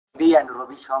me and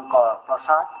Ravi Shankar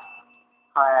Prasad.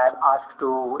 I am asked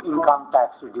to Income Tax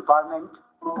Department,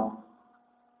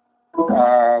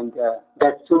 and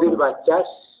that's Sudhir Bachas.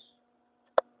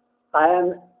 I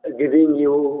am giving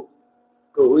you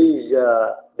who is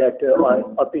that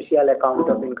official account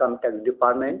of Income Tax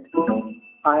Department.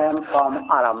 I am from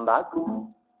Arambagh,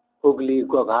 Hooghly,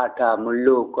 Goghat,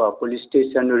 Mulluk police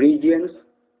station regions.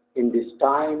 In this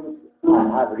time,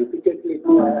 I have repeatedly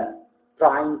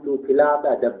trying to fill up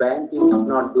that the bank is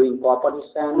not doing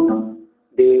cooperation.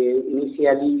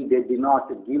 Initially they did not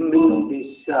give me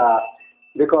this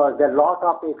because there are lot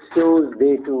of excuse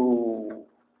they to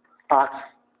us,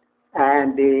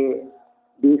 and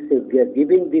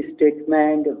giving this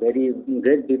statement very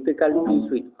great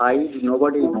difficulties with files.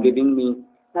 Nobody is giving me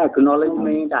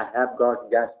acknowledgement. I have got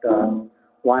just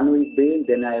 1 week bail.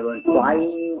 Then I was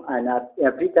trying, and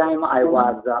every time I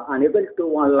was unable to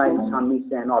online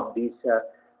submission of this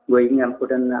going and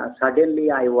put in. Suddenly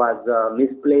I was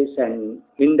misplaced and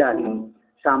hindered in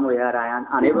somewhere. I am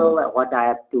unable what I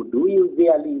have to do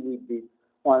usually with this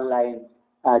online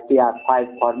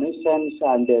TR5 formations,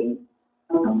 and then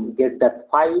get that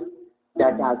file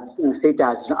that has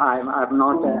I have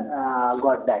not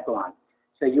got that one.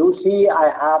 So you see, I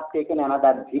have taken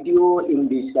another video in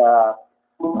this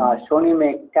Sony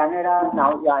Mac camera.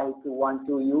 Now I want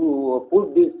to you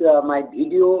put this my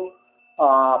video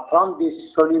from this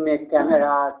Sony Mac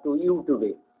camera to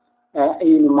YouTube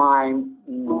in my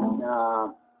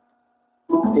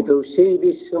if you see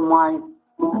this my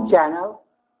channel.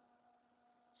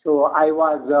 So I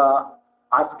was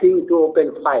asking to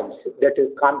open files. That is,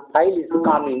 file is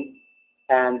coming,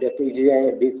 and that is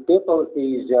this paper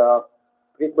is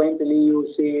frequently you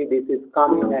see this is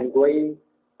coming and going.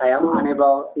 I am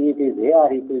unable. It is here.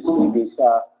 If you see this,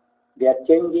 they are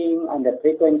changing and the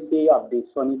frequency of the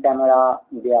Sony camera.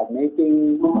 They are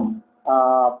making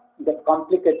the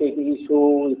complicated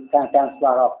issue with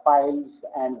transfer of files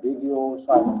and videos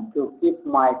to keep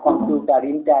my computer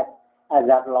intact. As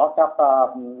a lot of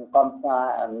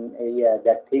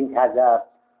that thing has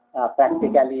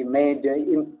practically made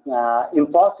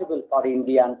impossible for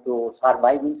Indians to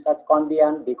survive in such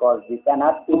conditions, because we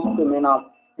cannot discriminate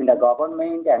in the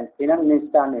government and Finance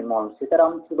Minister Nirmala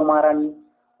Sitaram Sudumarani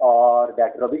or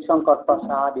that Ravi Shankar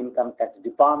Prasad Income Tax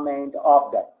Department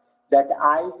of that. That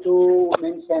I to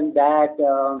mention that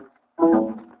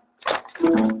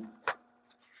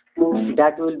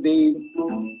that will be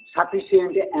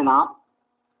sufficient enough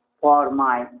for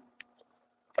my,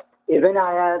 even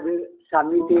I have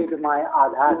submitted my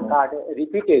Aadhaar card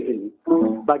repeatedly,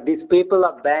 but these people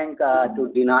of bank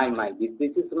to deny my this.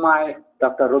 This is my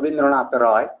Dr. Rabindranath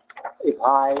Roy. If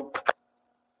I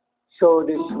show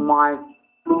this my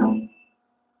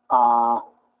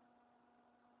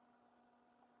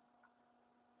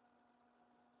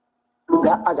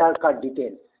the Aadhaar card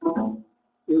details.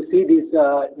 You see this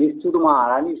Sudma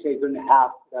Arani doesn't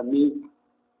have me,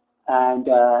 and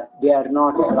they are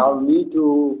not allowing me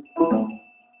to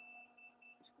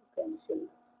cancel.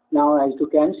 Now I have to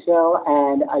cancel,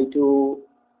 and I to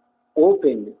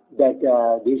open that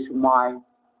this my.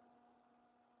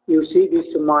 You see this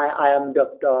my. I am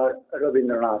Dr.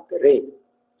 Rabindranath Ray,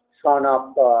 son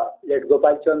of Let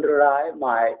Gopal Chandra Rai.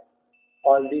 My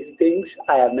all these things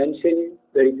I have mentioned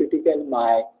very critical.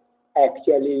 My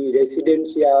actually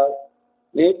residential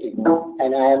native,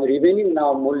 and I am remaining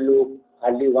now Mullu,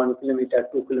 hardly 1 kilometer,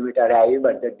 2 kilometer away,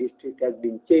 but the district has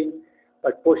been changed,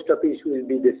 but post office will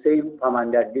be the same from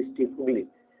under district Hooghly.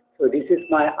 So this is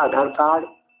my Aadhaar card,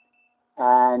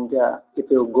 and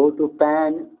if you go to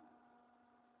PAN,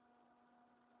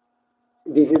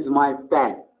 this is my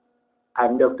PAN. I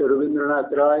am Dr.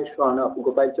 Rabindranath Roy, son of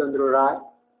Gopal Chandra Rai.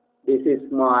 This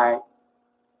is my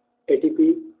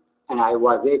ATP, and I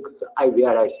was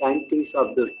ex-IVRI scientist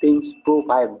of those things. Proof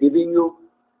I have given you.